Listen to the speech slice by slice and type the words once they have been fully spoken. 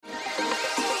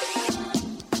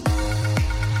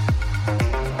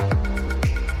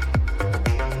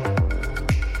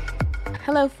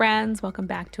Hello, friends. Welcome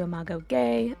back to Imago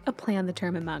Gay, a play on the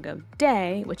term Imago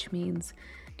Dei, which means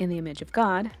in the image of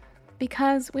God,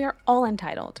 because we are all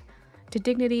entitled to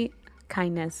dignity,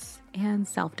 kindness, and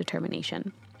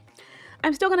self-determination.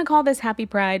 I'm still going to call this Happy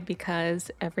Pride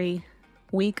because every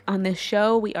week on this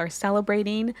show, we are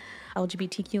celebrating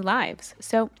LGBTQ lives.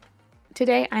 So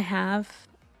today I have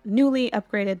newly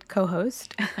upgraded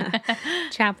co-host,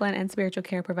 chaplain and spiritual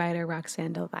care provider,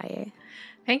 Roxan del Valle.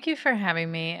 Thank you for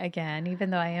having me again,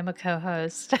 even though I am a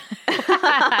co-host.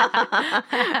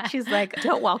 She's like,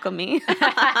 don't welcome me.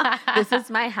 This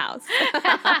is my house.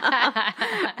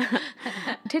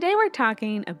 Today we're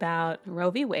talking about Roe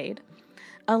v. Wade,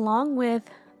 along with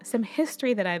some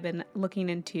history that I've been looking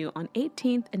into on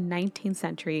 18th and 19th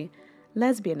century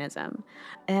lesbianism.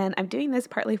 And I'm doing this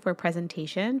partly for a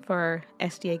presentation for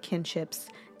SDA Kinship's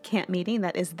camp meeting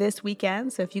that is this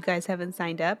weekend. So if you guys haven't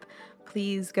signed up,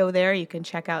 please go there. You can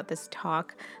check out this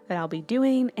talk that I'll be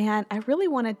doing. And I really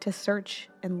wanted to search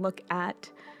and look at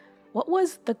what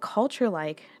was the culture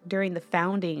like during the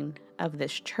founding of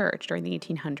this church during the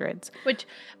 1800s. Which,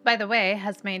 by the way,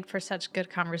 has made for such good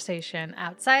conversation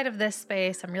outside of this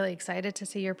space. I'm really excited to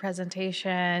see your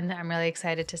presentation. I'm really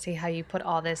excited to see how you put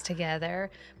all this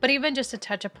together. But even just to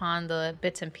touch upon the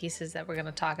bits and pieces that we're going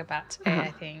to talk about today,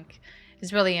 I think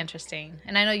is really interesting.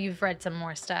 And I know you've read some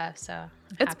more stuff, so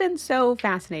it's been so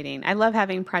fascinating. I love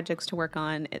having projects to work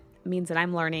on. It means that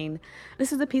I'm learning.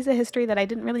 This is a piece of history that I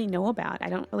didn't really know about. I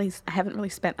haven't really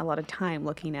spent a lot of time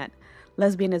looking at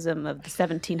lesbianism of the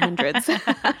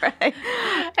 1700s.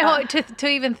 Right? To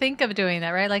even think of doing that,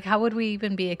 right? Like, how would we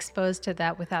even be exposed to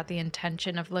that without the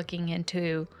intention of looking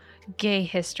into gay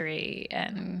history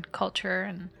and culture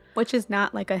and which is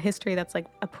not like a history that's like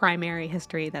a primary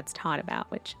history that's taught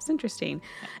about, which is interesting.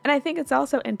 And I think it's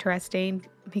also interesting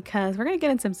because we're going to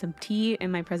get into some tea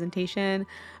in my presentation,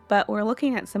 but we're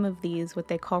looking at some of these, what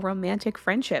they call romantic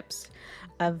friendships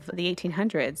of the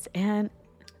 1800s. And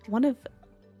one of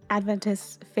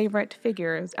Adventist's favorite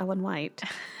figures, Ellen White,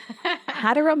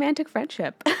 had a romantic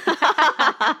friendship.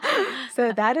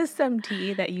 So that is some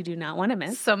tea that you do not want to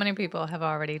miss. So many people have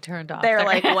already turned off. They're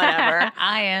like, whatever.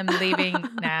 I am leaving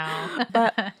now.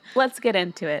 But let's get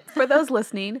into it. For those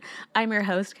listening, I'm your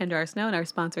host, Kendra Arsenault, and our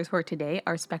sponsors for today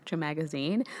are Spectrum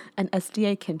Magazine and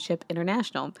SDA Kinship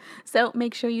International. So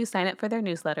make sure you sign up for their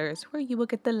newsletters where you will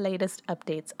get the latest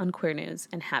updates on queer news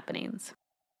and happenings.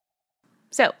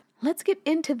 So let's get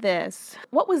into this.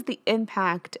 What was the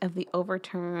impact of the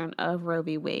overturn of Roe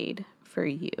v. Wade for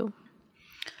you?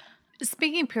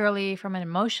 Speaking purely from an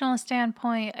emotional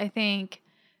standpoint, I think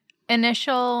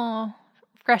initial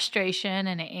frustration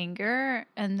and anger,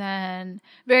 and then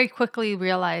very quickly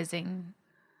realizing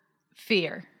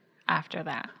fear after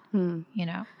that, you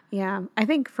know? Yeah, I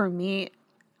think for me,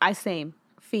 I say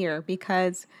fear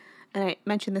because, and I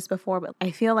mentioned this before, but I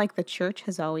feel like the church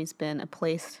has always been a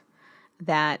place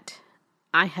that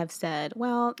I have said,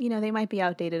 well, they might be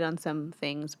outdated on some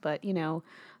things, but,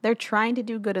 they're trying to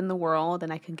do good in the world,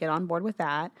 and I can get on board with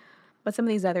that. But some of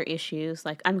these other issues,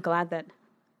 like, I'm glad that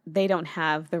they don't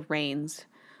have the reins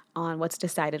on what's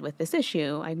decided with this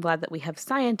issue. I'm glad that we have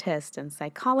scientists and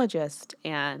psychologists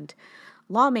and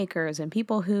lawmakers and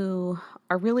people who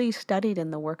are really studied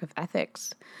in the work of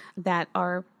ethics that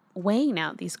are weighing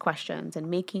out these questions and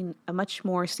making a much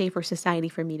more safer society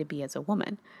for me to be as a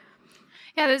woman.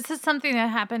 Yeah, this is something that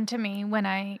happened to me when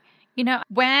I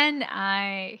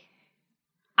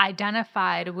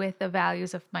identified with the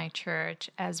values of my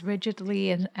church as rigidly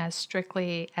and as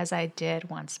strictly as I did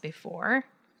once before.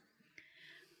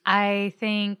 I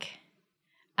think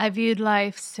I viewed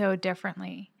life so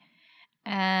differently.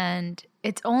 And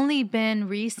it's only been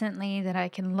recently that I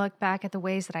can look back at the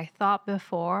ways that I thought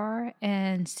before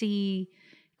and see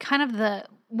kind of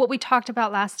what we talked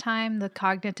about last time, the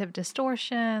cognitive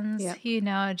distortions,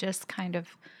 just kind of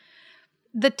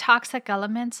the toxic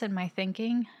elements in my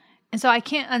thinking. And so I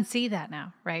can't unsee that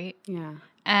now, right? Yeah.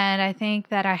 And I think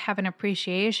that I have an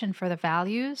appreciation for the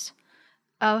values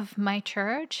of my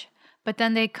church, but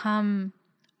then they come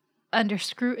under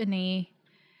scrutiny,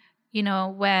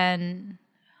 when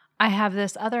I have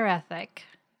this other ethic,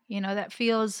 that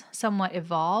feels somewhat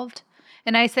evolved.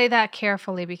 And I say that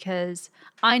carefully because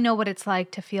I know what it's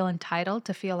like to feel entitled,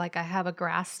 to feel like I have a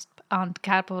grasp on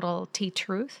capital T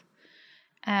truth.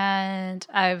 And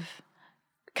I've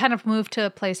kind of moved to a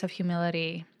place of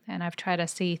humility, and I've tried to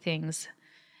see things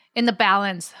in the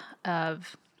balance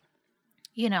of,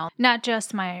 not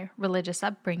just my religious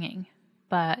upbringing,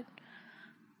 but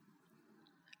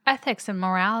ethics and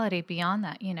morality beyond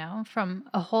that, from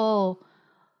a whole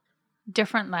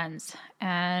different lens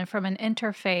and from an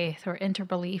interfaith or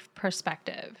interbelief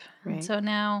perspective. Right. And so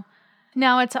now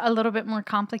Now it's a little bit more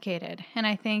complicated. And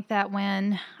I think that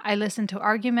when I listen to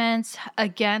arguments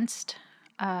against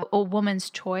a woman's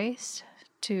choice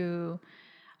to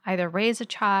either raise a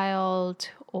child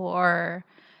or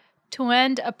to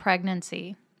end a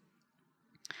pregnancy,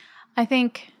 I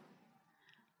think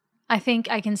I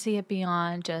can see it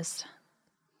beyond just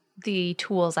the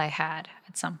tools I had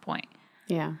at some point.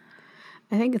 Yeah.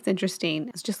 I think it's interesting.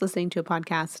 I was just listening to a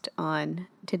podcast on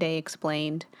Today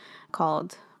Explained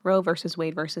called Roe versus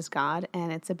Wade versus God,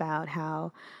 and it's about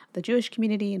how the Jewish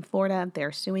community in Florida,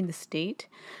 they're suing the state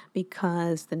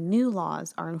because the new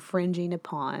laws are infringing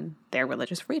upon their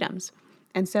religious freedoms.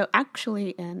 And so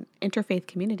actually in interfaith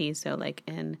communities, so like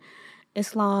in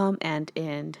Islam and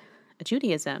in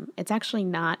Judaism, it's actually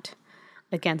not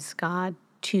against God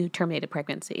to terminate a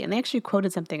pregnancy. And they actually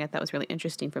quoted something I thought was really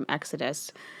interesting from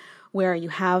Exodus, where you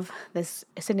have this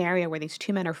scenario where these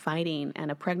two men are fighting and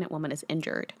a pregnant woman is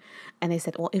injured. And they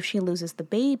said, well, if she loses the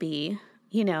baby,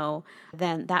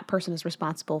 then that person is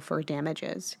responsible for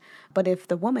damages. But if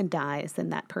the woman dies, then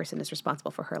that person is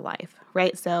responsible for her life,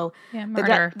 right? So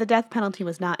murder. The death penalty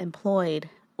was not employed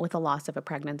with the loss of a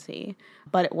pregnancy,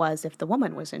 but it was if the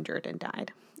woman was injured and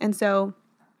died. And so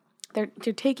they're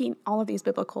taking all of these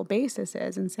biblical bases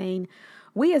and saying,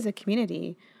 we as a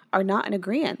community are not in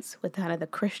agreement with kind of the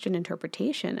Christian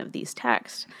interpretation of these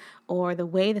texts or the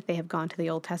way that they have gone to the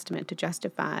Old Testament to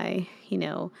justify,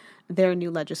 their new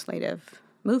legislative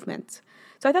movements.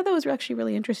 So I thought that was actually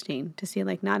really interesting to see,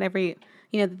 like, not every,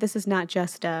 this is not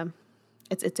just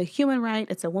it's a human right,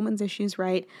 it's a woman's issues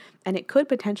right, and it could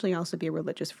potentially also be a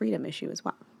religious freedom issue as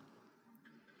well.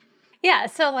 Yeah,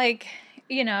 so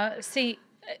see,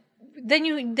 then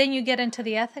you get into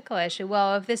the ethical issue.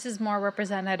 Well, if this is more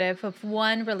representative of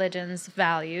one religion's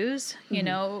values,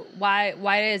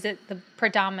 why is it the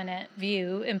predominant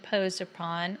view imposed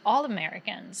upon all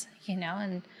Americans?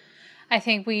 And I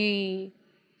think we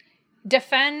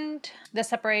defend the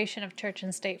separation of church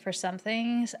and state for some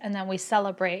things, and then we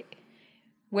celebrate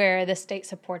where the state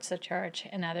supports the church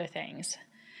and other things.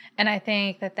 And I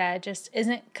think that just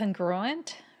isn't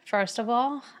congruent, first of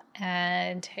all.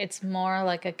 And it's more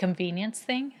like a convenience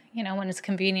thing. When it's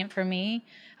convenient for me,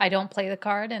 I don't play the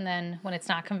card. And then when it's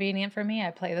not convenient for me,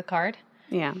 I play the card.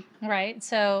 Yeah. Right?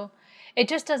 So it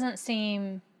just doesn't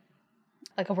seem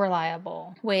like a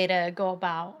reliable way to go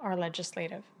about our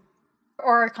legislative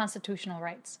or our constitutional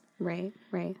rights. Right.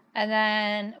 And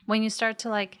then when you start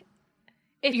to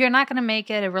if you're not going to make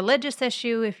it a religious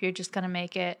issue, if you're just going to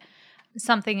make it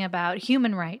something about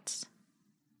human rights,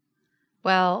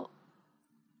 well,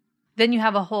 then you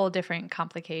have a whole different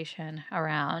complication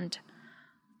around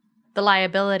the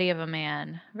liability of a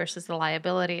man versus the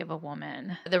liability of a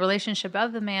woman, the relationship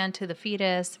of the man to the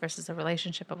fetus versus the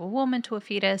relationship of a woman to a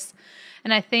fetus.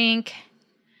 And I think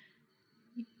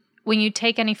when you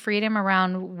take any freedom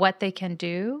around what they can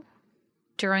do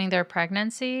during their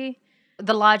pregnancy,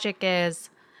 the logic is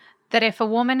that if a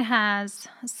woman has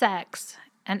sex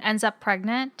and ends up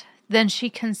pregnant, then she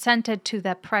consented to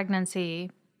that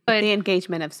pregnancy. But the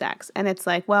engagement of sex. And it's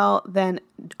like, well, then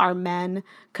are men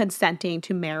consenting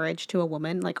to marriage to a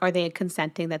woman? Like, are they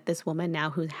consenting that this woman now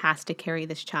who has to carry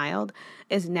this child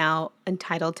is now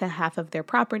entitled to half of their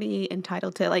property,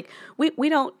 entitled to, we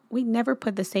never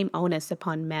put the same onus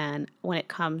upon men when it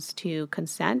comes to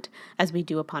consent as we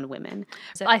do upon women.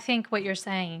 I think what you're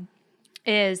saying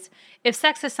is if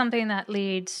sex is something that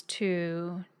leads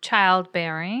to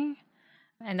childbearing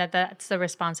and that's the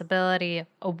responsibility of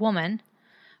a woman,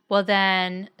 well,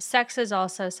 then sex is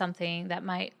also something that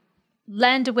might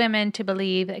lend women to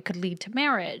believe it could lead to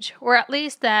marriage, or at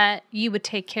least that you would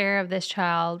take care of this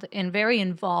child in very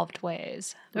involved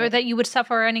ways, or that you would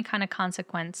suffer any kind of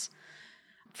consequence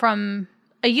from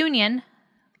a union,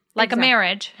 like a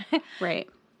marriage. Right.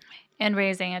 And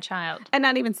raising a child. And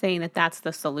not even saying that that's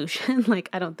the solution.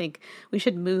 I don't think we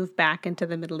should move back into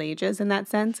the Middle Ages in that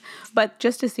sense, but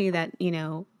just to see that,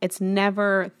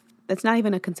 that's not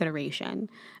even a consideration.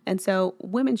 And so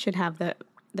women should have the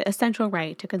essential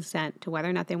right to consent to whether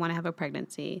or not they want to have a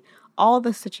pregnancy. All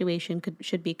the situation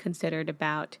should be considered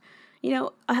about,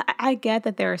 I get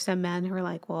that there are some men who are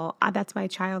like, well, that's my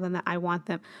child and that I want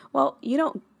them. Well, you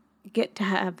don't get to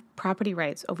have property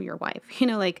rights over your wife.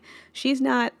 She's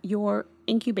not your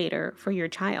incubator for your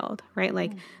child, right?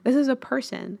 This is a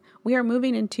person. We are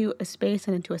moving into a space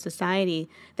and into a society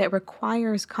that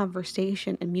requires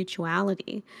conversation and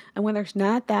mutuality. And when there's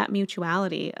not that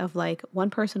mutuality of one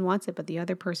person wants it, but the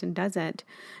other person doesn't,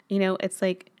 it's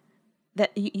like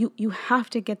that you have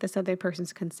to get this other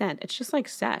person's consent. It's just like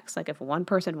sex. Like if one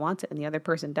person wants it and the other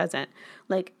person doesn't,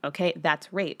 like, okay,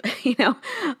 that's rape,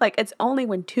 like it's only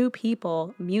when two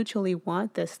people mutually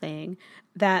want this thing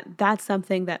that that's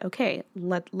something that, okay,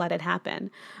 let it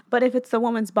happen. But if it's the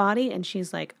woman's body and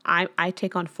she's like, I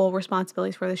take on full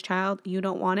responsibilities for this child, you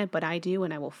don't want it, but I do,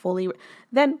 and I will fully,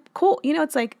 then cool.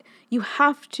 It's like you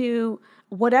have to,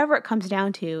 whatever it comes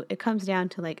down to,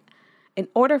 like, in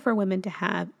order for women to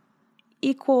have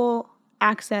equal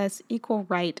access, equal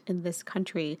right in this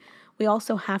country, we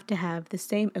also have to have the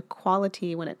same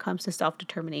equality when it comes to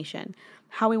self-determination,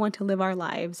 how we want to live our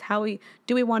lives,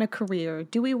 do we want a career?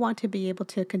 Do we want to be able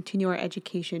to continue our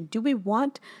education? Do we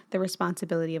want the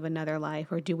responsibility of another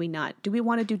life, or do we not? Do we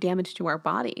want to do damage to our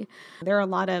body? There are a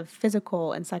lot of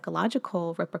physical and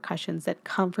psychological repercussions that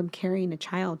come from carrying a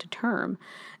child to term.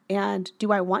 And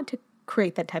do I want to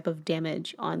create that type of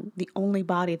damage on the only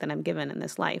body that I'm given in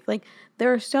this life? Like,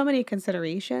 there are so many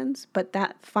considerations, but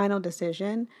that final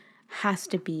decision has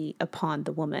to be upon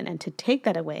the woman. And to take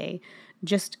that away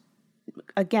just,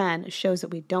 again, shows that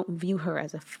we don't view her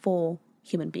as a full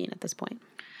human being at this point.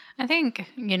 I think,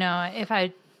 if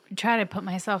I try to put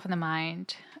myself in the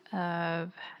mind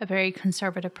of a very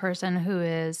conservative person who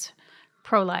is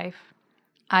pro-life,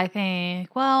 I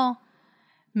think, well,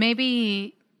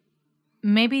 maybe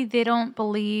they don't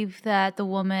believe that the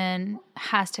woman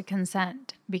has to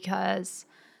consent because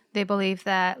they believe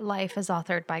that life is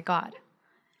authored by God.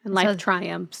 And life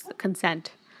triumphs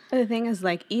consent. But the thing is,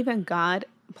 like, even God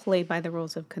played by the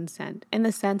rules of consent in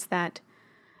the sense that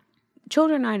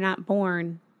children are not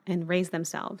born and raise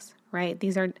themselves, right?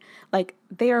 These are, like,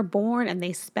 they are born and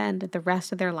they spend the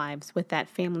rest of their lives with that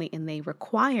family, and they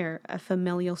require a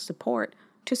familial support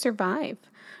to survive,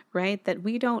 right? That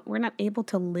we're not able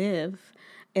to live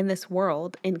in this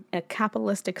world, in a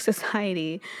capitalistic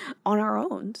society, on our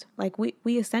own. Like, we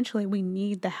essentially, we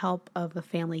need the help of the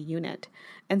family unit.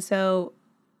 And so,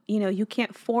 you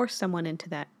can't force someone into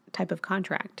that type of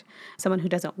contract, someone who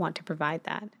doesn't want to provide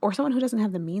that, or someone who doesn't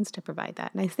have the means to provide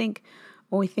that. And I think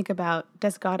when we think about,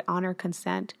 does God honor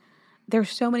consent? There's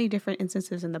so many different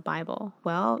instances in the Bible.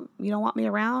 Well, you don't want me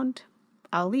around?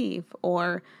 I'll leave.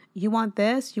 Or you want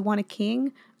this? You want a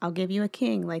king? I'll give you a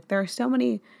king. Like, there are so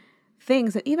many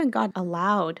things that even God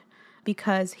allowed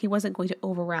because he wasn't going to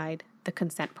override the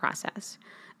consent process.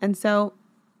 And so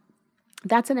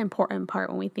that's an important part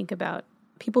when we think about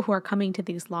people who are coming to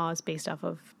these laws based off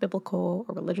of biblical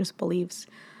or religious beliefs.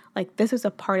 Like, this is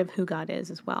a part of who God is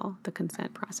as well, the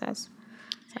consent process.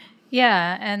 So.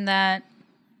 Yeah, and that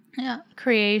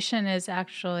creation is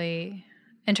actually,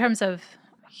 in terms of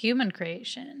human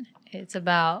creation, it's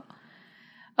about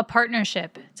a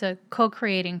partnership. It's a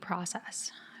co-creating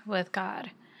process with God.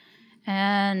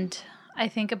 And I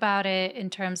think about it in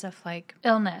terms of like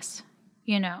illness.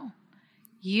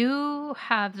 You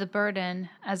have the burden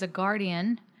as a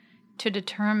guardian to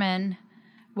determine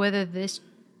whether this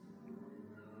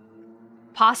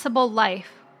possible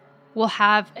life will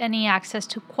have any access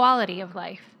to quality of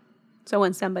life. So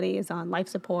when somebody is on life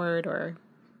support or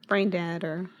brain dead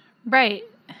or... Right.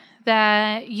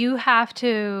 That you have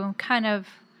to kind of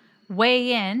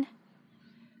weigh in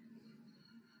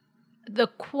the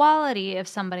quality of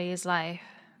somebody's life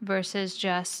versus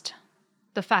just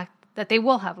the fact that they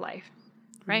will have life.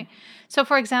 Right? So,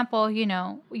 for example, you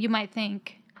might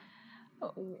think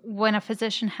when a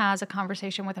physician has a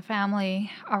conversation with a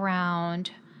family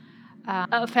around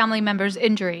a family member's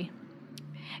injury,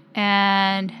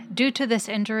 and due to this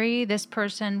injury, this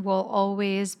person will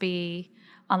always be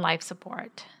on life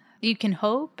support. You can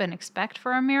hope and expect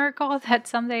for a miracle that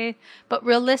someday, but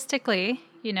realistically,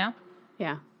 Yeah.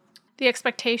 the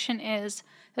expectation is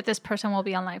that this person will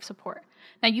be on life support.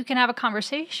 Now, you can have a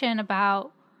conversation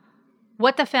about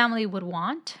what the family would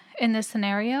want in this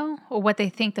scenario, or what they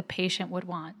think the patient would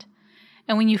want.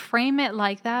 And when you frame it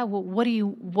like that, well, what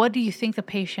do you think the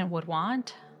patient would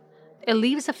want? It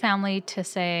leaves the family to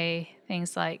say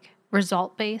things like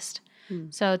result-based.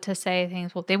 So to say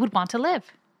things, well, they would want to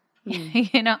live,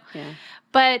 Yeah.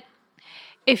 But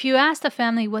if you ask the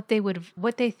family what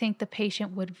they think the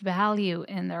patient would value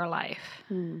in their life,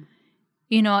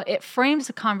 it frames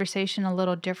the conversation a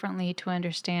little differently to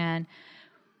understand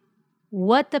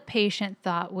what the patient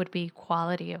thought would be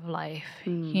quality of life.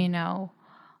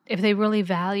 If they really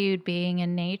valued being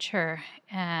in nature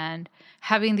and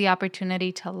having the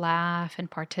opportunity to laugh and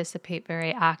participate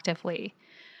very actively,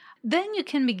 then you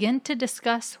can begin to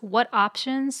discuss what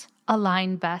options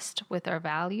align best with their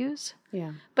values.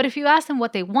 Yeah. But if you ask them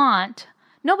what they want,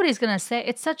 nobody's going to say,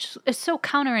 it's so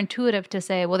counterintuitive to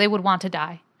say, well, they would want to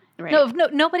die.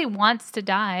 Right. Nobody wants to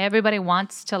die. Everybody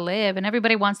wants to live, and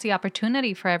everybody wants the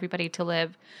opportunity for everybody to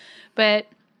live. But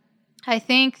I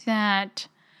think that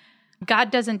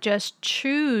God doesn't just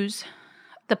choose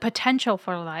the potential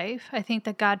for life. I think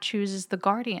that God chooses the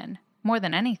guardian more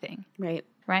than anything. Right.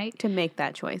 Right? To make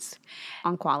that choice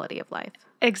on quality of life.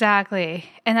 Exactly.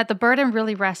 And that the burden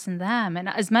really rests in them. And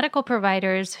as medical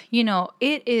providers,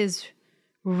 it is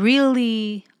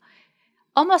really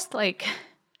almost like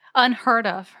unheard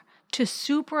of to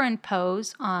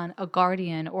superimpose on a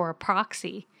guardian or a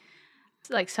proxy,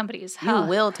 like somebody's health. You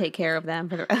will take care of them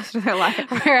for the rest of their life.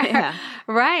 Yeah.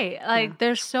 Right. Like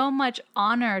there's so much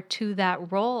honor to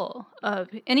that role of,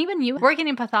 and even you working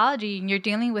in pathology and you're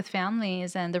dealing with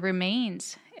families and the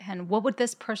remains and what would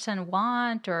this person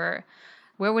want, or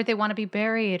where would they want to be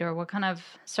buried, or what kind of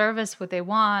service would they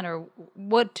want, or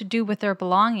what to do with their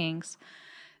belongings.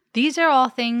 These are all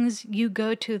things you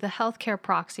go to the healthcare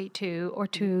proxy to, or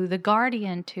to the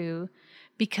guardian to,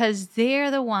 because they're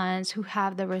the ones who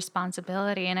have the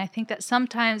responsibility. And I think that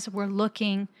sometimes we're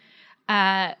looking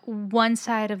at one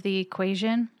side of the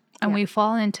equation and we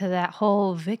fall into that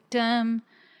whole victim,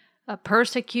 a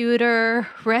persecutor,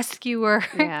 rescuer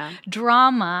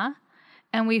drama.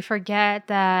 And we forget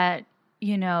that,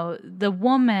 the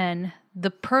woman, the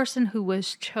person who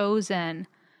was chosen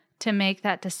to make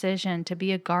that decision, to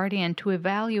be a guardian, to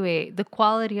evaluate the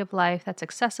quality of life that's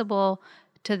accessible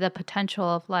to the potential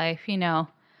of life,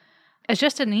 is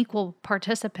just an equal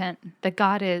participant that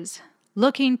God is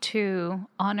looking to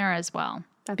honor as well.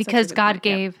 That's because God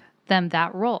gave them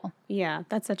that role. Yeah,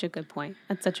 that's such a good point.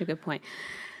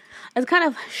 I was kind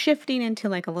of shifting into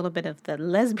like a little bit of the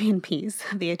lesbian piece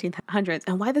of the 1800s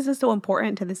and why this is so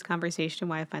important to this conversation,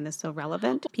 why I find this so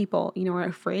relevant. People, are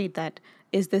afraid that,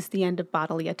 is this the end of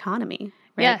bodily autonomy?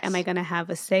 Right? Yes. Am I going to have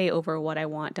a say over what I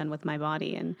want done with my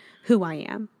body and who I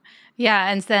am?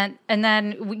 Yeah, and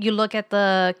then you look at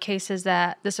the cases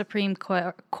that the Supreme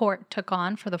Court took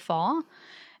on for the fall,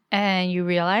 and you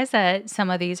realize that some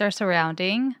of these are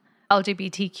surrounding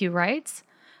LGBTQ rights.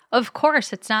 Of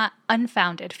course, it's not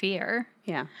unfounded fear.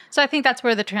 Yeah. So I think that's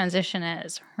where the transition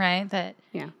is, right? That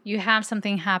you have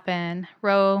something happen,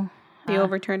 the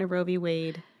overturn of Roe v.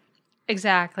 Wade.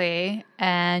 Exactly.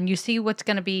 And you see what's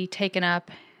going to be taken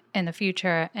up in the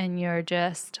future, and you're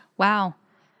just, wow.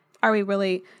 Are we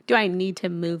really, do I need to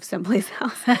move someplace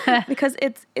else? Because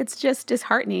it's just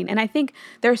disheartening. And I think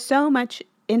there's so much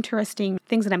interesting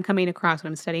things that I'm coming across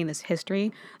when I'm studying this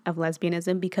history of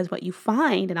lesbianism, because what you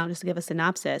find, and I'll just give a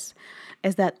synopsis,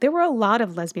 is that there were a lot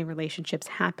of lesbian relationships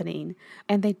happening,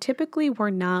 and they typically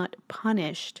were not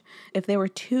punished if they were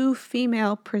two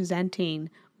female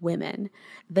presenting women.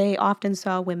 They often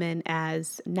saw women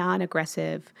as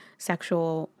non-aggressive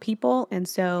sexual people. And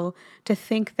so to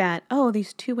think that,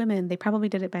 these two women, they probably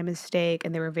did it by mistake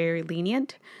and they were very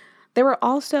lenient. There were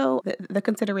also the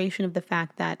consideration of the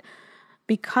fact that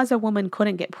because a woman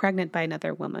couldn't get pregnant by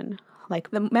another woman, like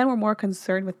the men were more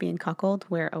concerned with being cuckolded,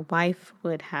 where a wife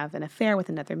would have an affair with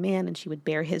another man and she would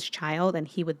bear his child and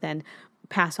he would then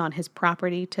pass on his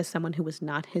property to someone who was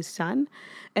not his son.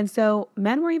 And so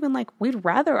men were even like, we'd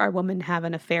rather our woman have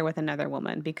an affair with another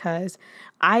woman because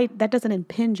that doesn't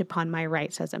impinge upon my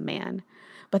rights as a man.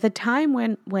 But the time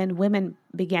when women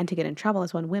began to get in trouble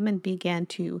is when women began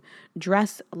to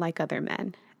dress like other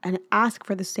men and ask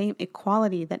for the same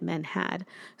equality that men had.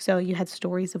 So you had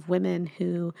stories of women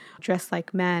who dressed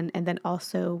like men and then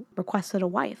also requested a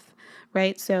wife,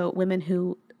 right? So women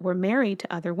who were married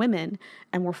to other women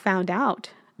and were found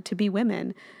out to be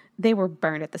women, they were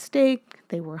burned at the stake,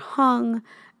 they were hung,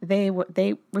 they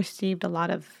received a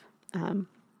lot of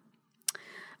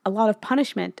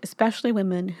punishment, especially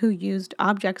women who used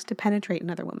objects to penetrate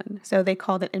another woman. So they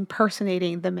called it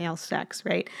impersonating the male sex,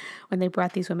 right? When they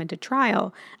brought these women to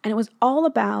trial. And it was all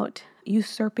about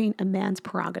usurping a man's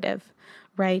prerogative,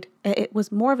 right? It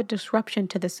was more of a disruption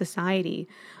to the society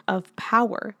of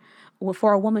power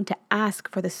for a woman to ask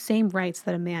for the same rights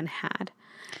that a man had.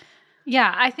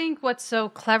 Yeah, I think what's so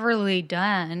cleverly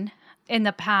done in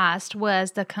the past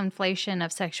was the conflation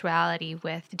of sexuality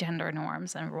with gender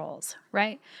norms and roles,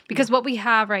 right? Because what we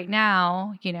have right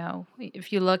now,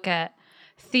 if you look at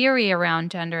theory around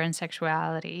gender and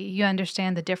sexuality, you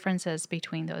understand the differences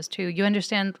between those two. You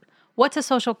understand what's a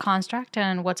social construct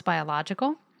and what's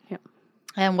biological. Yep.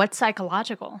 And what's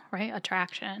psychological, right?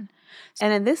 Attraction.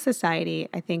 And in this society,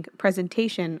 I think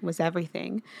presentation was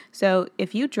everything. So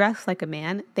if you dress like a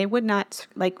man, they would not,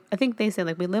 I think they say,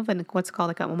 we live in what's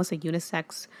called almost a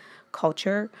unisex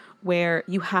culture where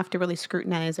you have to really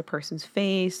scrutinize a person's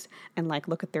face and like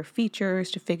look at their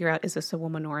features to figure out, is this a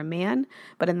woman or a man?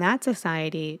 But in that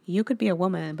society, you could be a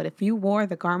woman, but if you wore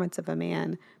the garments of a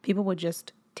man, people would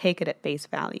just take it at face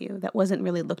value. That wasn't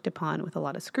really looked upon with a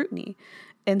lot of scrutiny.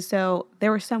 And so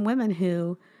there were some women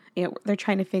who, they're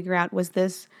trying to figure out,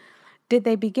 did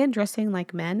they begin dressing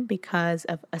like men because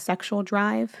of a sexual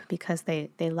drive, because they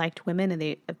liked women and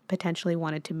they potentially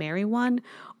wanted to marry one?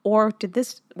 Or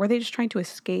were they just trying to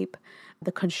escape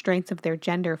the constraints of their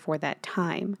gender for that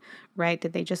time, right?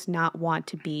 Did they just not want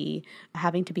to be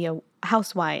having to be a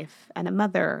housewife and a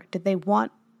mother? Did they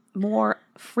want more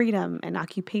freedom and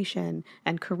occupation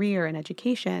and career and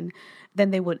education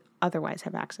than they would otherwise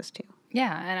have access to?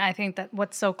 Yeah, and I think that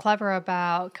what's so clever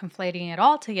about conflating it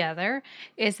all together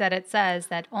is that it says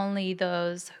that only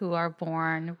those who are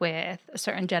born with a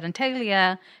certain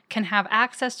genitalia can have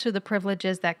access to the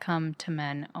privileges that come to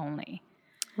men only.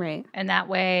 Right. And that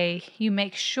way you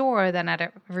make sure that not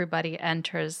everybody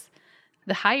enters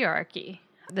the hierarchy,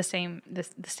 the same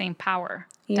power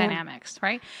dynamics,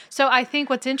 right? So I think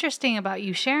what's interesting about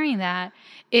you sharing that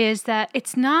is that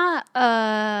it's not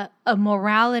a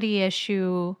morality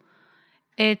issue.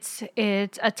 It's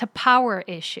a power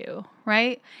issue,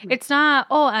 right? It's not,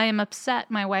 oh, I am upset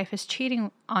my wife is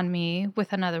cheating on me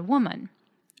with another woman.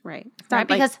 Right.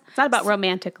 Because it's not about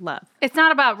romantic love. It's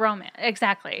not about romance.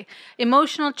 Exactly.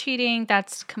 Emotional cheating,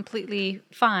 that's completely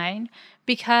fine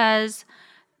because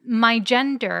my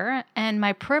gender and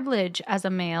my privilege as a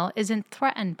male isn't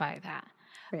threatened by that.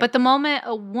 Right. But the moment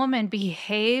a woman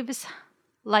behaves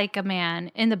like a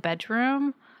man in the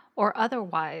bedroom or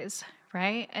otherwise,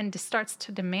 right, and starts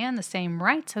to demand the same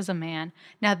rights as a man,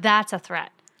 now that's a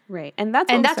threat. Right. And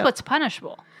that's what's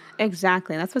punishable.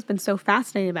 Exactly. And that's what's been so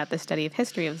fascinating about this study of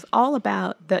history. It was all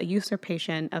about the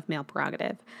usurpation of male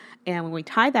prerogative. And when we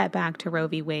tie that back to Roe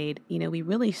v. Wade, we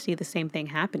really see the same thing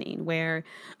happening where,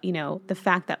 the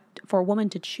fact that for a woman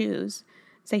to choose,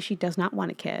 say she does not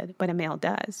want a kid, but a male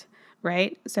does,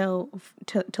 right? So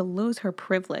to lose her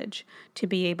privilege to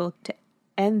be able to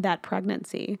end that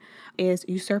pregnancy is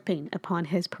usurping upon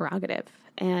his prerogative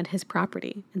and his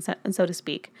property, and so to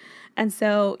speak. And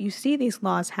so you see these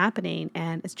laws happening,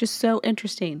 and it's just so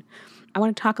interesting. I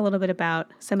want to talk a little bit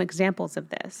about some examples of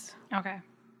this. Okay.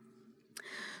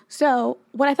 So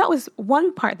what I thought was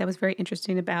one part that was very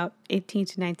interesting about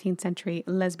 18th to 19th century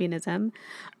lesbianism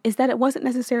is that it wasn't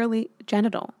necessarily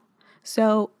genital.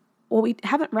 So what we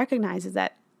haven't recognized is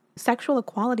that sexual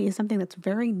equality is something that's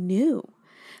very new.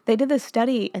 They did this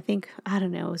study, I think,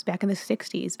 it was back in the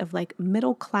 60s, of like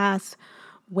middle class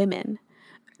women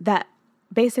that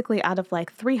basically out of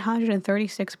like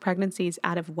 336 pregnancies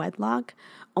out of wedlock,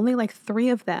 only like 3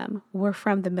 of them were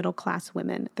from the middle class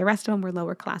women. The rest of them were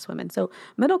lower class women. So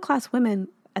middle class women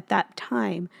at that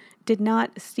time did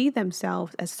not see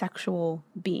themselves as sexual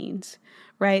beings,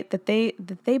 right? That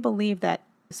they believed that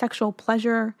sexual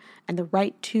pleasure and the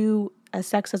right to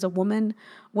sex as a woman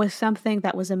was something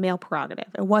that was a male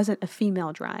prerogative. It wasn't a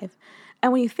female drive.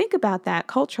 And when you think about that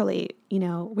culturally,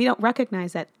 we don't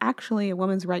recognize that actually a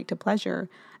woman's right to pleasure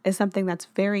is something that's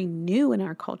very new in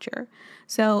our culture.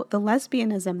 So the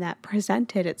lesbianism that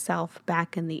presented itself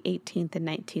back in the 18th and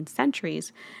 19th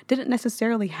centuries didn't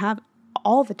necessarily have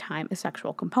all the time a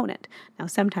sexual component. Now,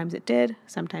 sometimes it did,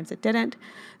 sometimes it didn't.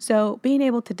 So being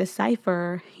able to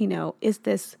decipher, is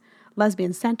this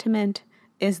lesbian sentiment?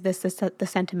 Is this the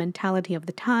sentimentality of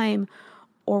the time?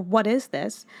 Or what is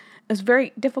this? It's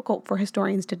very difficult for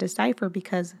historians to decipher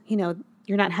because,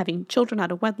 you're not having children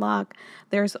out of wedlock.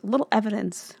 There's little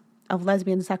evidence of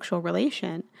lesbian sexual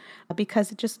relation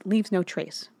because it just leaves no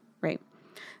trace, right?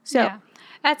 So yeah,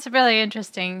 that's really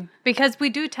interesting because we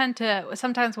do tend to,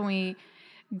 sometimes when we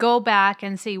go back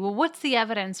and see, well, what's the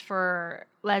evidence for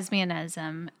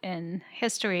lesbianism in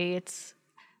history?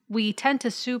 We tend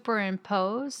to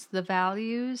superimpose the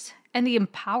values and the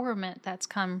empowerment that's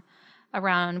come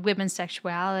around women's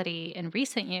sexuality in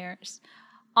recent years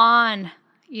on,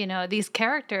 these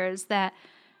characters that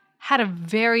had a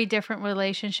very different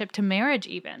relationship to marriage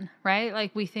even, right?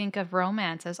 Like we think of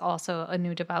romance as also a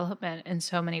new development in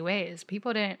so many ways.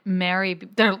 People didn't marry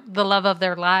the love of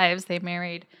their lives. They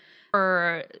married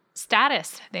for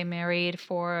status. They married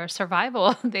for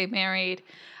survival. They married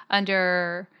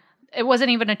under... It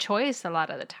wasn't even a choice a lot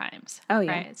of the times. Oh,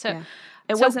 yeah. Right? So yeah.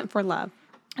 It wasn't for love.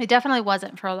 It definitely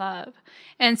wasn't for love.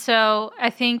 And so I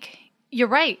think you're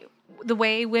right. The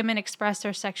way women express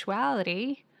their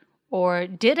sexuality or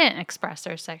didn't express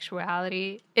their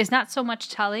sexuality is not so much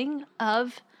telling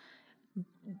of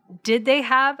did they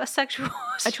have a sexual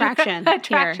Attraction.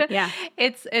 attraction? Here. Yeah.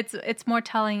 It's more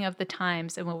telling of the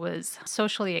times and what was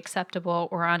socially acceptable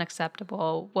or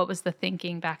unacceptable. What was the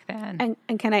thinking back then?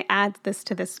 And can I add this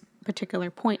to this particular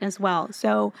point as well?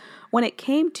 So when it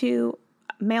came to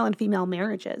male and female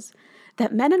marriages,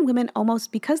 that men and women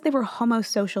almost, because they were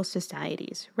homosocial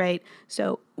societies, right?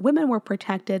 So women were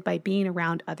protected by being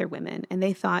around other women, and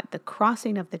they thought the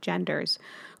crossing of the genders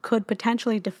could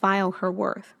potentially defile her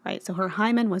worth, right? So her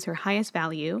hymen was her highest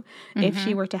value. If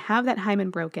she were to have that hymen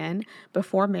broken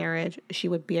before marriage, she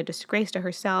would be a disgrace to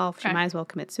herself. She might as well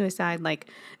commit suicide. Like,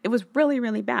 it was really,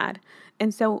 really bad.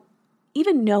 And so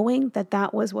even knowing that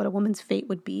that was what a woman's fate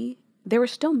would be, there were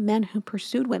still men who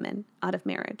pursued women out of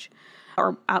marriage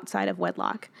or outside of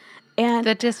wedlock. And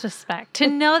The disrespect. To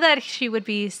know that she would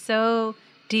be so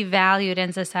devalued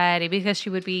in society because she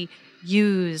would be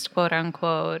used, quote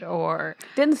unquote, or...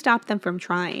 didn't stop them from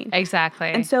trying. Exactly.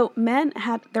 And so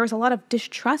there was a lot of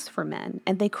distrust for men,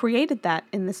 and they created that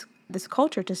in this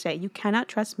culture to say you cannot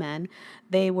trust men.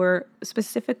 They were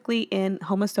specifically in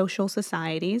homosocial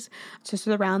societies to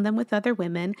surround them with other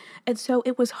women. And so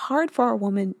it was hard for a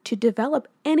woman to develop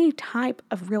any type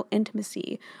of real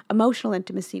intimacy, emotional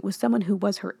intimacy with someone who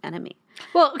was her enemy.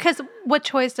 Well, because what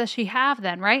choice does she have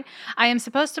then, right? I am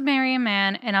supposed to marry a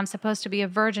man and I'm supposed to be a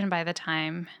virgin by the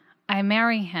time I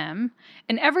marry him.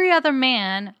 And every other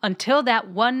man, until that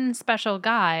one special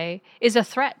guy, is a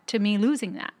threat to me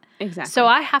losing that. Exactly. So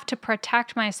I have to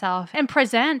protect myself and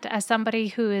present as somebody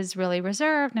who is really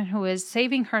reserved and who is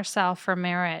saving herself for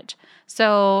marriage.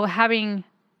 So having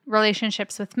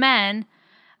relationships with men,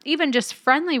 even just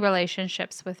friendly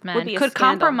relationships with men, be a could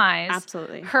scandal. compromise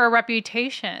Absolutely. her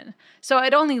reputation. So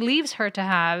it only leaves her to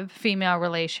have female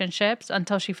relationships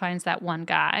until she finds that one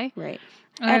guy. Right.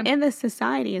 And in this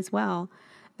society as well,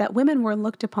 that women were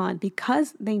looked upon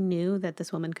because they knew that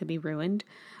this woman could be ruined,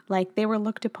 like they were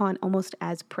looked upon almost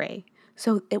as prey.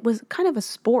 So it was kind of a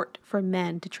sport for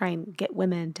men to try and get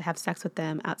women to have sex with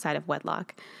them outside of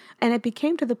wedlock. And it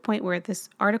became to the point where this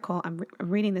article, I'm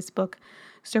reading this book,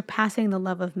 Surpassing the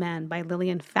Love of Men by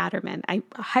Lillian Fatterman. I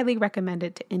highly recommend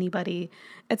it to anybody.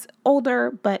 It's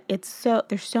older, but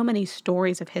there's so many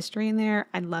stories of history in there.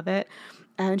 I love it.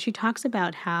 And she talks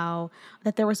about how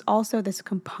that there was also this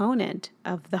component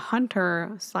of the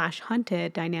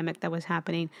hunter/hunted dynamic that was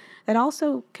happening that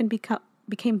also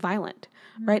became violent,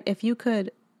 right? If you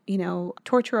could,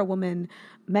 torture a woman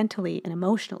mentally and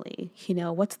emotionally,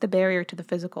 what's the barrier to the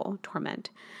physical torment?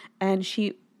 And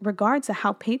she regards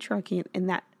how patriarchy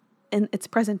in its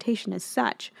presentation as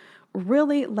such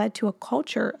really led to a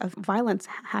culture of violence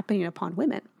happening upon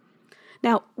women.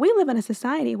 Now, we live in a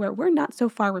society where we're not so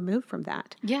far removed from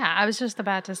that. Yeah, I was just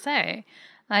about to say,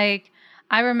 I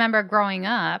remember growing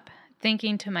up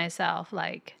thinking to myself,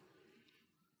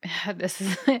 this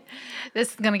is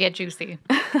going to get juicy.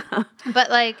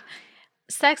 But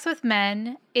sex with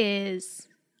men is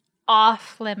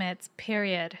off limits,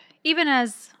 period. Even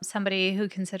as somebody who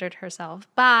considered herself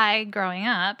bi growing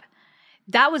up,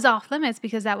 that was off limits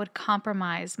because that would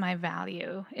compromise my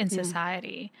value in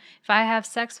society. If I have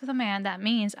sex with a man, that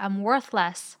means I'm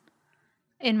worthless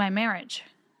in my marriage.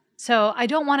 So I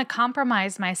don't want to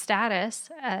compromise my status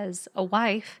as a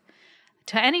wife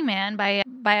to any man by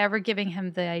ever giving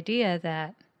him the idea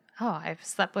that, oh, I've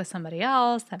slept with somebody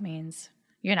else. That means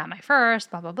you're not my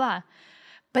first, blah, blah, blah.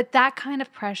 But that kind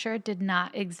of pressure did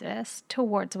not exist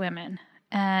towards women.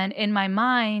 And in my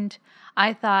mind,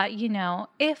 I thought,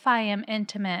 if I am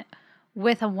intimate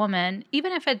with a woman,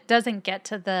 even if it doesn't get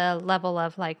to the level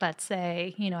of let's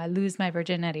say, I lose my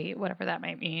virginity, whatever that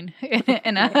might mean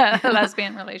in a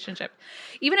lesbian relationship,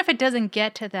 even if it doesn't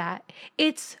get to that,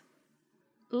 it's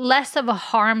less of a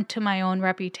harm to my own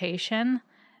reputation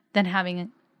than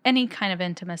having any kind of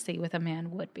intimacy with a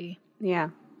man would be. Yeah.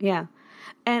 Yeah.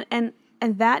 And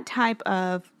that type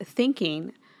of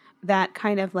thinking that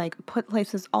kind of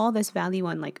places all this value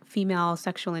on female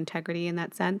sexual integrity in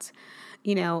that sense,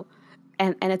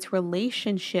 and its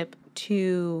relationship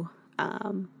to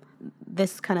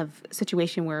this kind of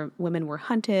situation where women were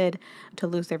hunted to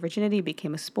lose their virginity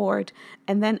became a sport,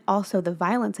 and then also the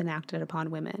violence enacted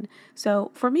upon women. So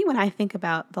for me, when I think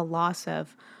about the loss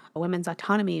of women's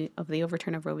autonomy of the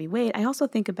overturn of Roe v. Wade, I also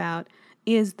think about,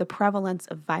 is the prevalence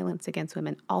of violence against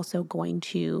women also going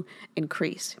to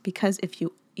increase? Because if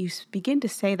you begin to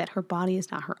say that her body is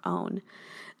not her own,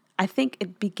 I think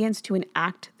it begins to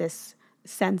enact this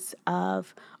sense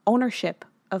of ownership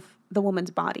of the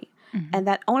woman's body. Mm-hmm. And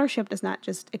that ownership does not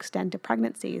just extend to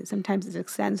pregnancy. Sometimes it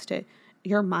extends to,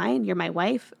 you're mine, you're my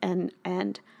wife, and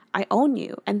I own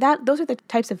you. And those are the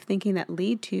types of thinking that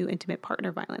lead to intimate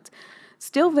partner violence.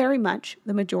 Still very much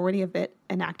the majority of it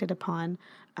enacted upon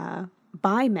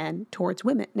by men towards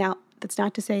women. Now, that's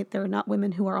not to say there are not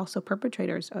women who are also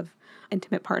perpetrators of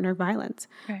intimate partner violence.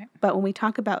 Right. But when we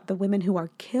talk about the women who are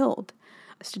killed,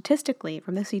 statistically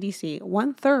from the CDC,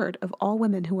 1/3 of all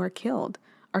women who are killed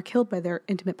by their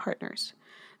intimate partners.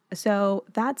 So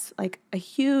that's like a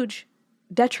huge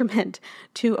detriment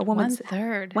to a woman's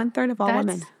 1/3. 1/3 of all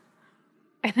women.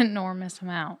 An enormous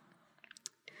amount.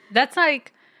 That's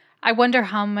like, I wonder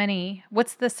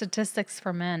what's the statistics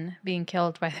for men being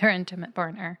killed by their intimate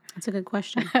partner? That's a good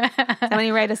question. Somebody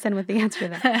write us in with the answer to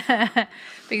that.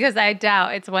 Because I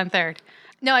doubt it's 1/3.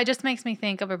 No, it just makes me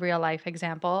think of a real life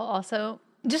example also.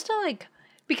 Just to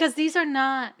because these are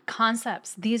not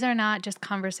concepts. These are not just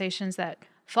conversations that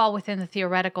fall within the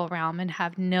theoretical realm and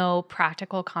have no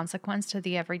practical consequence to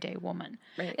the everyday woman.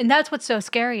 Right. And that's what's so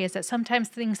scary, is that sometimes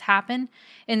things happen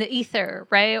in the ether,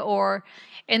 right? Or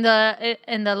in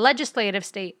the legislative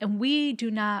state, and we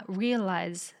do not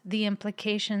realize the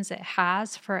implications it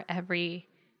has for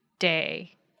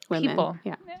everyday Women. people.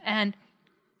 Yeah. And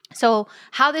so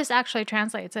how this actually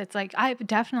translates, it's like I've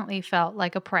definitely felt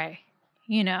like a prey,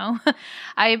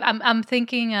 I'm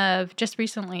thinking of just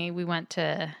recently we went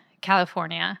to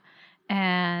California,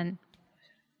 and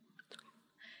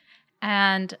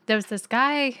there was this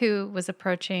guy who was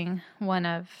approaching one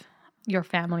of your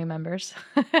family members.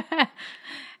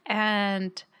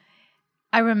 And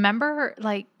I remember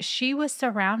she was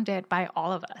surrounded by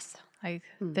all of us.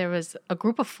 There was a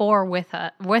group of 4 with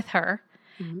her.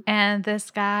 Mm-hmm. And this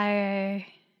guy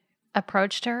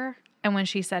approached her, and when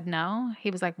she said no, he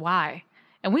was like, "Why?"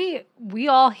 And we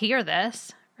all hear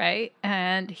this, right?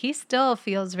 And he still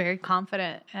feels very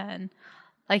confident, and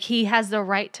like he has the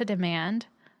right to demand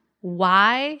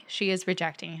why she is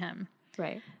rejecting him.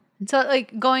 Right. And so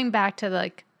going back to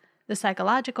the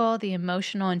psychological, the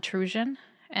emotional intrusion,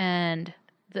 and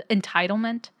the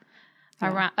entitlement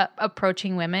around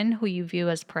approaching women who you view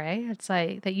as prey. It's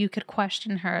like that you could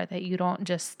question her, that you don't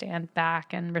just stand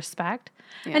back and respect.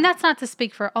 Yeah. And that's not to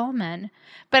speak for all men,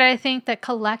 but I think that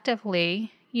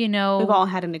collectively, we've all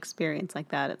had an experience like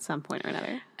that at some point or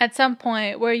another. At some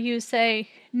point where you say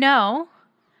no,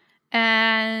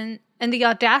 and the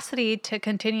audacity to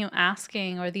continue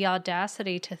asking, or the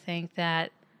audacity to think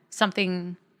that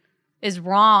something is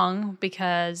wrong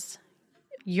because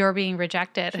you're being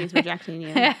rejected. She's rejecting you.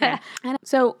 Yeah. And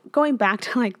so going back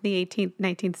to the 18th,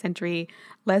 19th century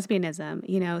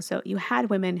lesbianism, so you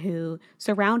had women who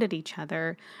surrounded each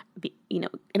other, in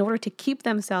order to keep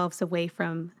themselves away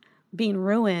from being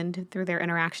ruined through their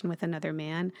interaction with another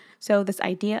man. So this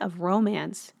idea of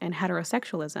romance and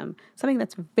heterosexualism, something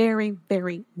that's very,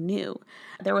 very new.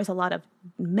 There was a lot of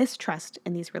mistrust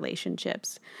in these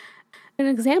relationships. An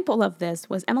example of this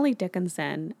was Emily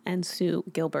Dickinson and Sue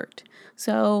Gilbert.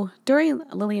 So during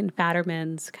Lillian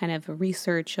Fatterman's kind of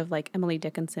research of Emily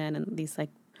Dickinson and these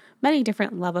many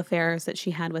different love affairs that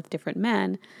she had with different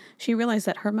men, she realized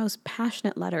that her most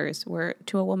passionate letters were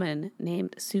to a woman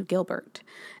named Sue Gilbert.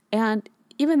 And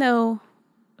even though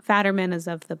Fatterman is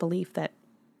of the belief that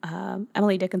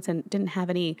Emily Dickinson didn't have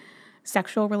any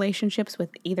sexual relationships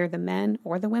with either the men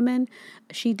or the women,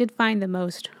 she did find the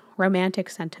most romantic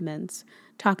sentiments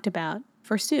talked about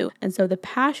for Sue. And so the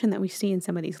passion that we see in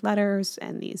some of these letters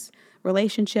and these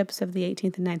relationships of the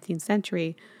 18th and 19th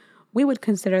century, we would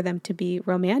consider them to be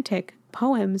romantic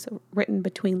poems written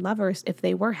between lovers if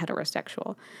they were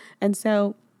heterosexual. And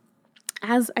so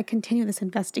as I continue this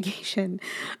investigation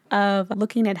of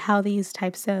looking at how these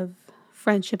types of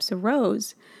friendships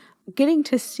arose, getting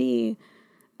to see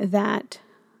that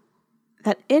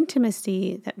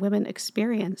intimacy that women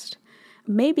experienced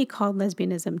may be called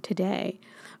lesbianism today,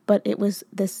 but it was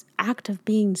this act of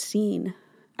being seen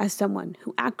as someone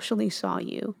who actually saw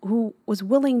you, who was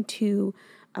willing to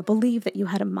believe that you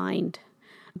had a mind,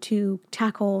 to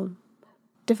tackle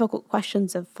difficult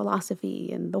questions of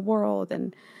philosophy and the world.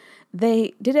 And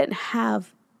they didn't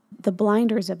have the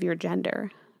blinders of your gender.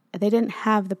 They didn't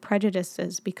have the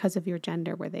prejudices because of your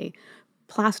gender where they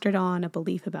plastered on a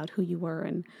belief about who you were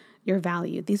and your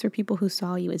value. These are people who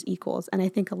saw you as equals. And I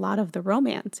think a lot of the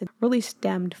romance really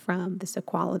stemmed from this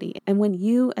equality. And when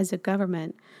you as a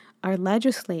government are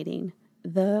legislating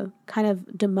the kind of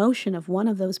demotion of one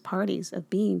of those parties of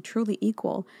being truly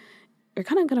equal, you're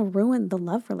kind of going to ruin the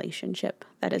love relationship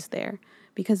that is there,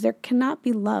 because there cannot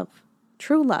be love,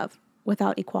 true love,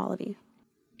 without equality.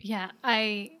 Yeah,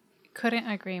 I couldn't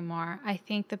agree more. I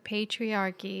think the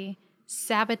patriarchy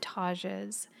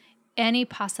sabotages any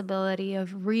possibility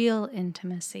of real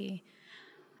intimacy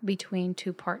between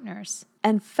two partners.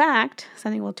 In fact,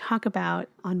 something we'll talk about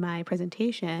on my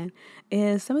presentation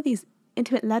is some of these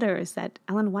intimate letters that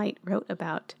Ellen White wrote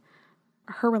about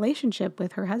her relationship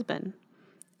with her husband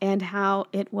and how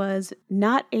it was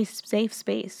not a safe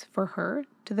space for her,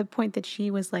 to the point that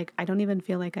she was like, I don't even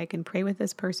feel like I can pray with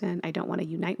this person. I don't want to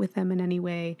unite with them in any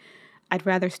way. I'd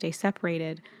rather stay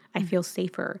separated. I feel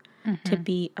safer to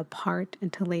be apart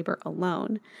and to labor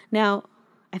alone. Now,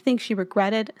 I think she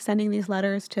regretted sending these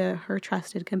letters to her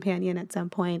trusted companion at some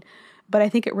point, but I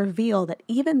think it revealed that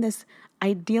even this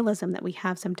idealism that we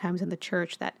have sometimes in the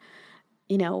church, that,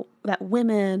 you know, that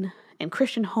women in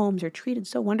Christian homes are treated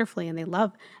so wonderfully and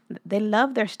they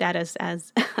love their status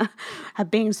as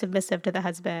being submissive to the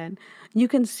husband. You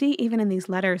can see even in these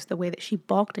letters the way that she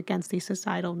balked against these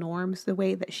societal norms, the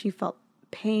way that she felt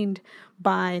pained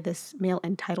by this male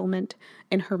entitlement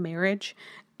in her marriage,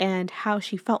 and how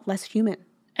she felt less human.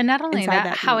 And not only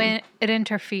that, how union. it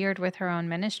interfered with her own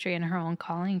ministry and her own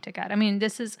calling to God. I mean,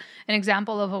 this is an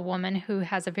example of a woman who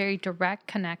has a very direct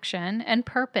connection and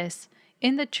purpose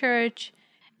in the church,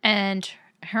 and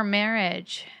her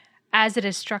marriage, as it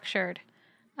is structured,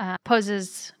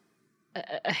 poses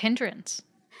a hindrance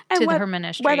to her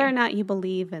ministry. Whether or not you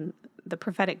believe in the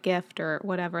prophetic gift or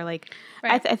whatever, like,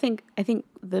 Right. I think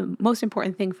the most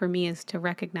important thing for me is to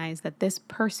recognize that this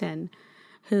person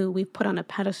who we've put on a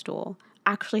pedestal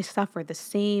actually suffered the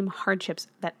same hardships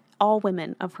that all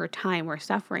women of her time were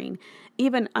suffering,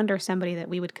 even under somebody that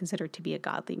we would consider to be a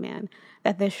godly man.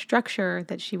 That the structure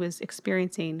that she was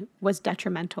experiencing was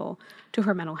detrimental to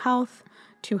her mental health,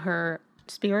 to her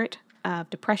spirit of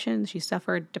depression. She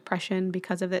suffered depression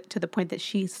because of it, to the point that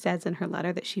she says in her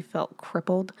letter that she felt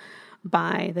crippled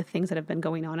by the things that have been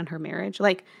going on in her marriage.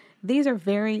 Like, these are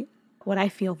what I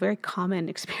feel very common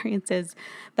experiences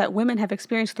that women have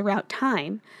experienced throughout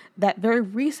time, that very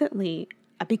recently,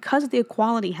 because the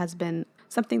equality has been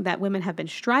something that women have been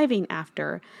striving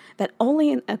after, that only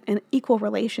in an equal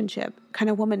relationship can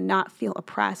a woman not feel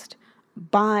oppressed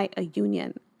by a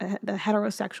union, the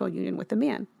heterosexual union with a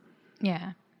man.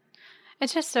 Yeah.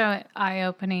 It's just so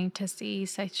eye-opening to see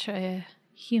such a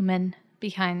human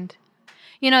behind,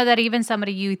 that even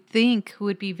somebody you think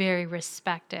would be very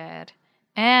respected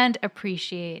and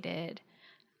appreciated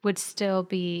would still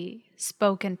be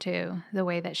spoken to the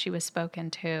way that she was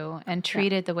spoken to and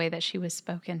treated the way that she was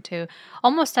spoken to,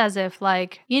 almost as if,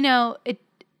 like,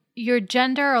 your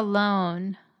gender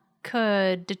alone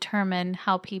could determine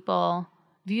how people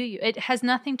view you. It has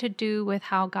nothing to do with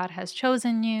how God has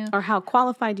chosen you, or how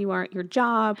qualified you are at your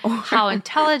job, or how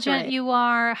intelligent right. you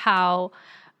are,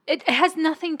 it has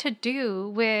nothing to do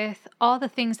with all the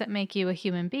things that make you a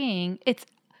human being.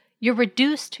 You're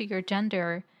reduced to your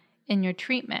gender in your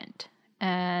treatment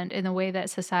and in the way that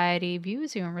society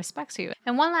views you and respects you.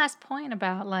 And one last point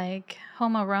about, like,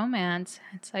 homo romance.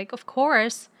 It's like, of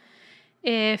course,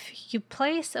 if you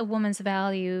place a woman's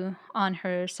value on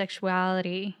her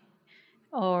sexuality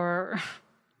or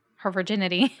her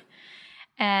virginity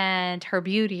and her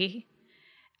beauty,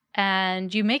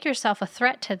 and you make yourself a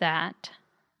threat to that,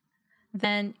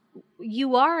 then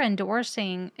you are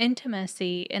endorsing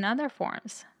intimacy in other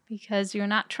forms because you're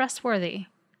not trustworthy.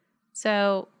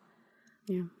 So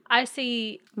Yeah. I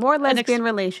see more lesbian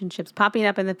relationships popping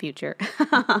up in the future.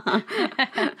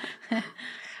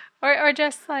 or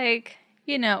just like,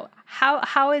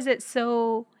 how is it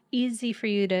so easy for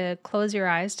you to close your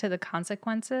eyes to the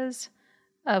consequences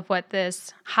of what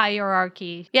this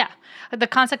hierarchy, the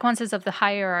consequences of the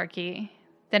hierarchy,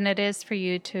 than it is for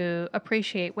you to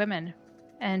appreciate women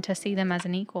and to see them as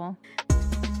an equal.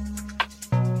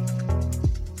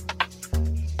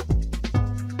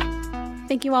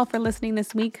 Thank you all for listening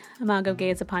this week. Imago Gay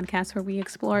is a podcast where we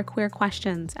explore queer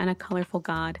questions and a colorful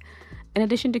God. In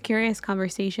addition to curious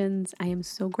conversations, I am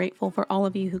so grateful for all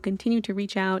of you who continue to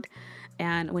reach out.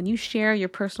 And when you share your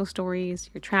personal stories,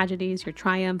 your tragedies, your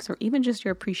triumphs, or even just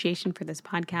your appreciation for this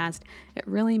podcast, it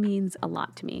really means a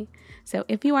lot to me. So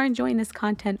if you are enjoying this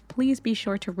content, please be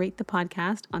sure to rate the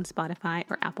podcast on Spotify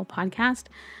or Apple Podcast.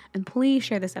 And please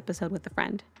share this episode with a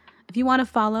friend. If you want to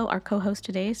follow our co-host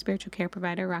today, spiritual care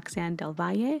provider Roxan Del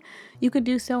Valle, you can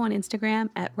do so on Instagram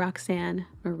at Roxanne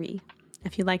Marie.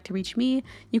 If you'd like to reach me,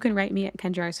 you can write me at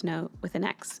Kendra Arsenault with an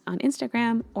X on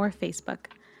Instagram or Facebook.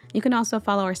 You can also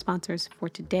follow our sponsors for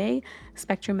today,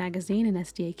 Spectrum Magazine and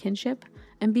SDA Kinship,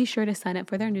 and be sure to sign up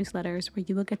for their newsletters where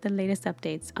you will get the latest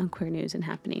updates on queer news and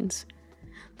happenings.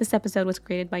 This episode was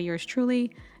created by yours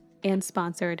truly and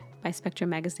sponsored by Spectrum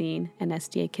Magazine and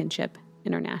SDA Kinship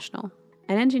International,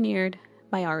 and engineered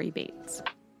by Ari Bates.